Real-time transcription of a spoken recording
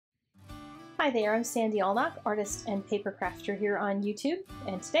Hi there, I'm Sandy Allnock, artist and paper crafter here on YouTube,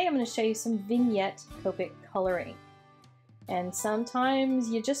 and today I'm going to show you some vignette Copic coloring. And sometimes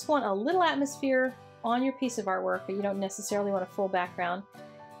you just want a little atmosphere on your piece of artwork, but you don't necessarily want a full background,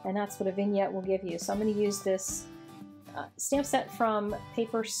 and that's what a vignette will give you. So I'm going to use this stamp set from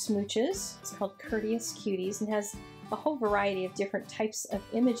Paper Smooches. It's called Courteous Cuties and has a whole variety of different types of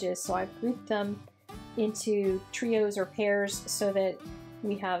images, so I've grouped them into trios or pairs so that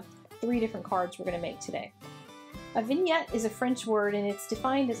we have 3 different cards we're going to make today. A vignette is a French word, and it's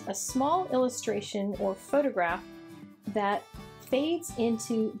defined as a small illustration or photograph that fades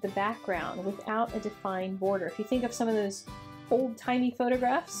into the background without a defined border. If you think of some of those old-timey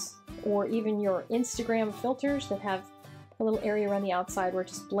photographs, or even your Instagram filters that have a little area around the outside where it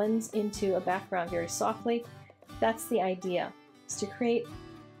just blends into a background very softly, that's the idea. It's to create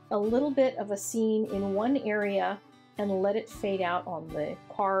a little bit of a scene in one area and let it fade out on the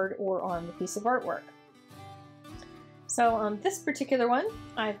card or on the piece of artwork. So on this particular one,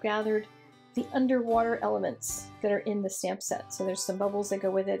 I've gathered the underwater elements that are in the stamp set. So there's some bubbles that go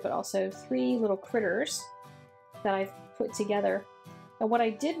with it, but also 3 little critters that I've put together. And what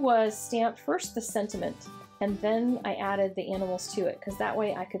I did was stamp first the sentiment, and then I added the animals to it, because that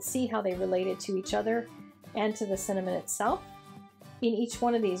way I could see how they related to each other and to the sentiment itself. In each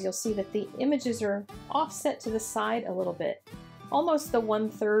one of these, you'll see that the images are offset to the side a little bit, almost the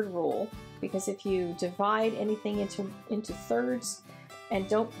 1/3 rule, because if you divide anything into thirds and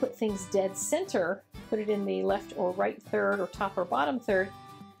don't put things dead center, put it in the left or right third or top or bottom third,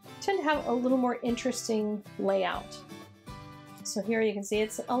 tend to have a little more interesting layout. So here you can see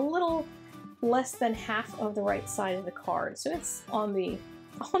it's a little less than half of the right side of the card, so it's on the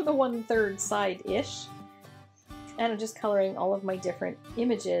 1/3 side-ish. And I'm just coloring all of my different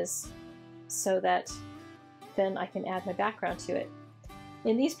images so that then I can add my background to it.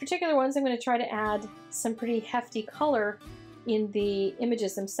 In these particular ones, I'm going to try to add some pretty hefty color in the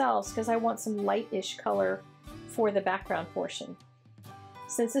images themselves, because I want some light-ish color for the background portion.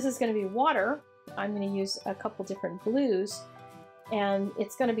 Since this is going to be water, I'm going to use a couple different blues, and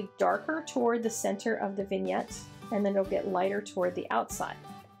it's going to be darker toward the center of the vignette, and then it'll get lighter toward the outside.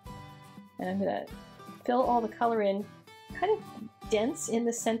 And I'm going to fill all the color in kind of dense in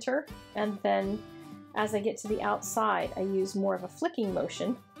the center, and then as I get to the outside, I use more of a flicking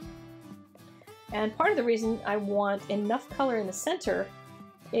motion. And part of the reason I want enough color in the center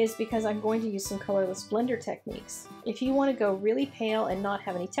is because I'm going to use some colorless blender techniques. If you want to go really pale and not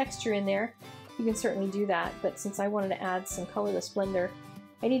have any texture in there, you can certainly do that, but since I wanted to add some colorless blender,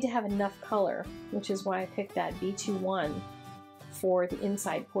 I need to have enough color, which is why I picked that B21 for the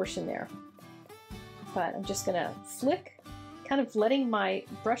inside portion there. But I'm just going to flick, kind of letting my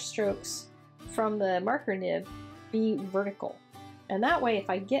brush strokes from the marker nib be vertical. And that way, if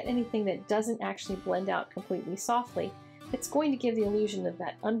I get anything that doesn't actually blend out completely softly, it's going to give the illusion of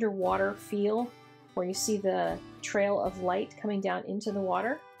that underwater feel where you see the trail of light coming down into the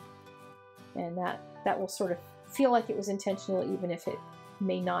water. And that will sort of feel like it was intentional, even if it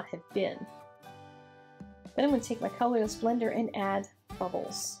may not have been. Then I'm going to take my colorless blender and add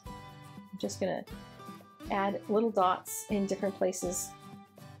bubbles. I'm just going to add little dots in different places,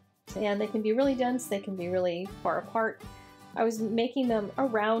 and they can be really dense, they can be really far apart. I was making them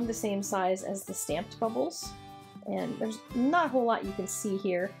around the same size as the stamped bubbles, and there's not a whole lot you can see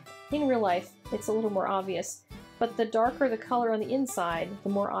here. In real life, it's a little more obvious, but the darker the color on the inside, the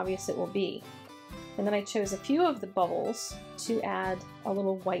more obvious it will be. And then I chose a few of the bubbles to add a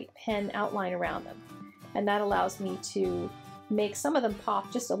little white pen outline around them, and that allows me to make some of them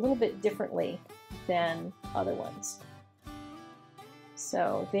pop just a little bit differently than other ones.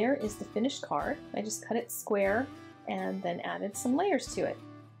 So there is the finished card. I just cut it square and then added some layers to it.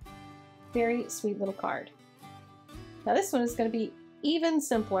 Very sweet little card. Now this one is going to be even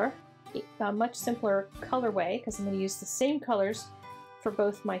simpler, a much simpler colorway, because I'm going to use the same colors for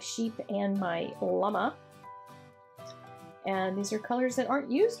both my sheep and my llama. And these are colors that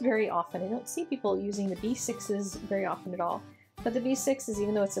aren't used very often. I don't see people using the B6s very often at all. But the B6s,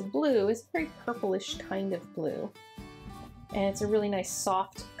 even though it's a blue, is a very purplish kind of blue. And it's a really nice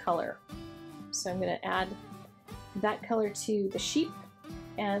soft color. So I'm going to add that color to the sheep,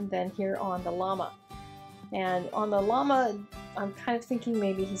 and then here on the llama. And on the llama, I'm kind of thinking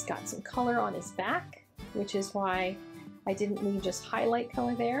maybe he's got some color on his back, which is why I didn't leave just highlight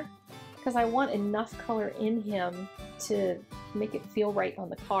color there, because I want enough color in him to make it feel right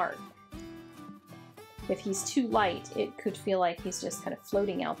on the card. If he's too light, it could feel like he's just kind of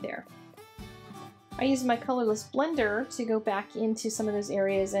floating out there. I used my colorless blender to go back into some of those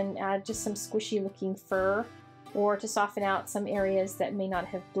areas and add just some squishy looking fur or to soften out some areas that may not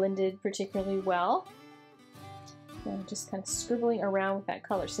have blended particularly well. And I'm just kind of scribbling around with that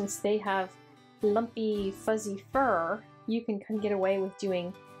color. Since they have lumpy, fuzzy fur, you can kind of get away with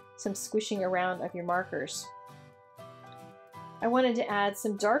doing some squishing around of your markers. I wanted to add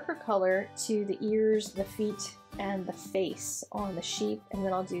some darker color to the ears, the feet, and the face on the sheep, and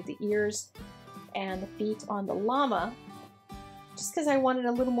then I'll do the ears and the feet on the llama, just because I wanted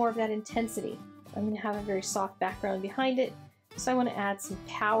a little more of that intensity. I'm going to have a very soft background behind it, so I want to add some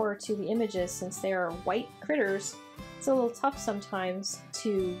power to the images. Since they are white critters, it's a little tough sometimes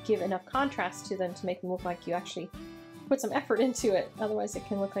to give enough contrast to them to make them look like you actually put some effort into it. Otherwise it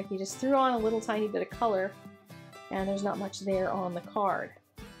can look like you just threw on a little tiny bit of color and there's not much there on the card.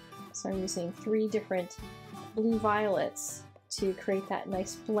 So I'm using 3 different blue violets to create that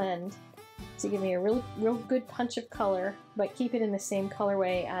nice blend to give me a real good punch of color, but keep it in the same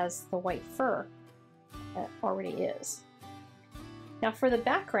colorway as the white fur that already is. Now for the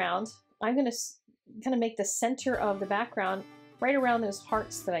background, I'm going to kind of make the center of the background right around those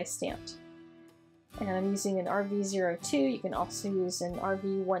hearts that I stamped. And I'm using an RV02. You can also use an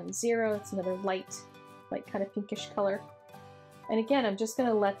RV10. It's another light kind of pinkish color. And again, I'm just going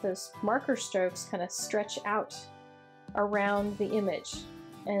to let those marker strokes kind of stretch out around the image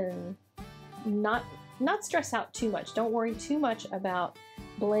and not stress out too much. Don't worry too much about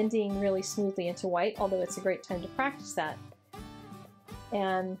blending really smoothly into white, although it's a great time to practice that.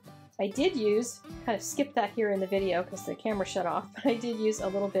 And I did use, kind of skipped that here in the video because the camera shut off, but I did use a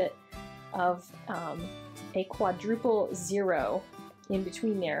little bit of a quadruple 0 in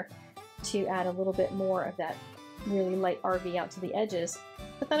between there to add a little bit more of that really light RV out to the edges.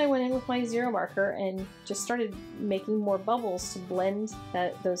 But then I went in with my 0 marker and just started making more bubbles to blend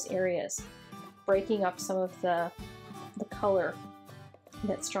those areas, breaking up some of the color,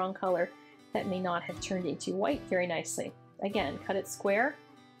 that strong color that may not have turned into white very nicely. Again, cut it square,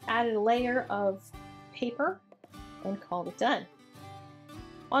 added a layer of paper, and called it done.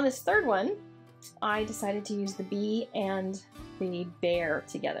 On this third one, I decided to use the bee and the bear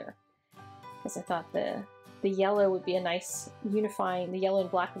together, because I thought the yellow would be a nice unifying, the yellow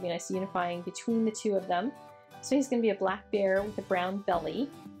and black would be a nice unifying between the two of them. So he's going to be a black bear with a brown belly.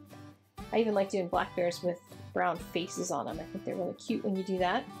 I even like doing black bears with brown faces on them. I think they're really cute when you do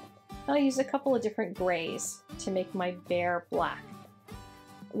that. I'll use a couple of different grays to make my bear black.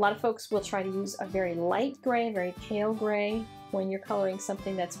 A lot of folks will try to use a very light gray, a very pale gray when you're coloring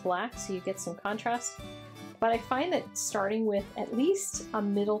something that's black, so you get some contrast. But I find that starting with at least a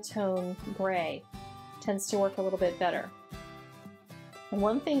middle tone gray tends to work a little bit better. And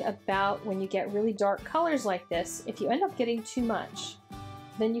one thing about when you get really dark colors like this, if you end up getting too much,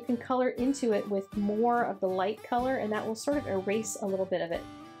 then you can color into it with more of the light color, and that will sort of erase a little bit of it.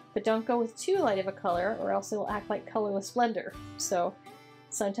 But don't go with too light of a color, or else it will act like colorless blender. So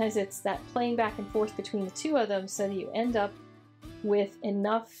sometimes it's that playing back and forth between the two of them so that you end up with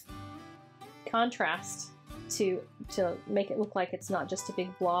enough contrast to make it look like it's not just a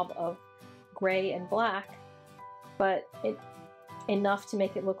big blob of gray and black, but enough to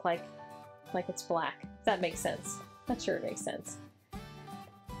make it look like it's black. If that makes sense. Not sure it makes sense.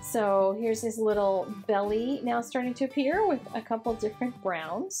 So here's his little belly now starting to appear with a couple different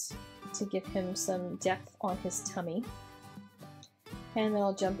browns to give him some depth on his tummy. And then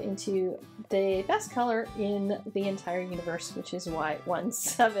I'll jump into the best color in the entire universe, which is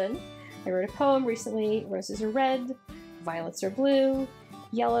Y17. I wrote a poem recently. Roses are red, violets are blue,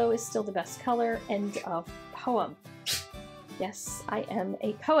 yellow is still the best color. End of poem. Yes, I am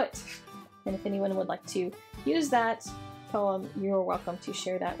a poet. And if anyone would like to use that poem, you're welcome to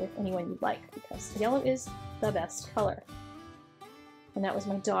share that with anyone you'd like, because yellow is the best color. And that was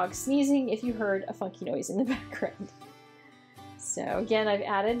my dog sneezing if you heard a funky noise in the background. So again, I've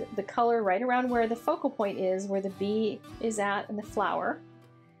added the color right around where the focal point is, where the bee is at and the flower.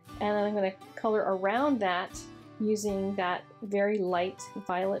 And then I'm going to color around that using that very light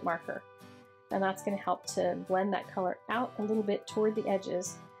violet marker. And that's going to help to blend that color out a little bit toward the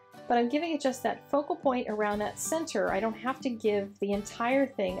edges. But I'm giving it just that focal point around that center. I don't have to give the entire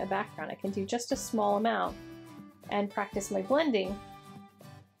thing a background. I can do just a small amount and practice my blending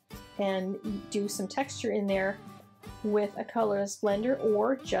and do some texture in there with a colorless blender,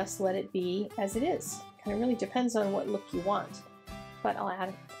 or just let it be as it is. Kind of really depends on what look you want. But I'll add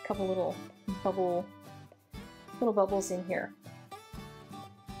a couple little bubbles in here.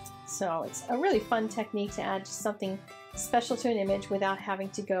 So it's a really fun technique to add just something special to an image without having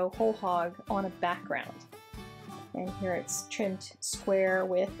to go whole hog on a background. And here it's trimmed square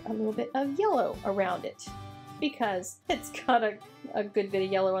with a little bit of yellow around it, because it's got a good bit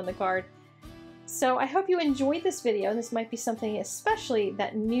of yellow on the card. So I hope you enjoyed this video. This might be something especially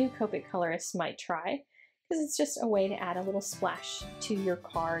that new Copic colorists might try, because it's just a way to add a little splash to your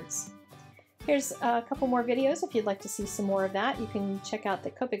cards. Here's a couple more videos if you'd like to see some more of that. You can check out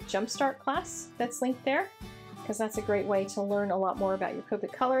the Copic Jumpstart class that's linked there, because that's a great way to learn a lot more about your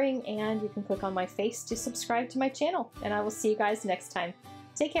Copic coloring, and you can click on my face to subscribe to my channel. And I will see you guys next time.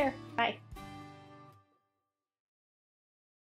 Take care. Bye.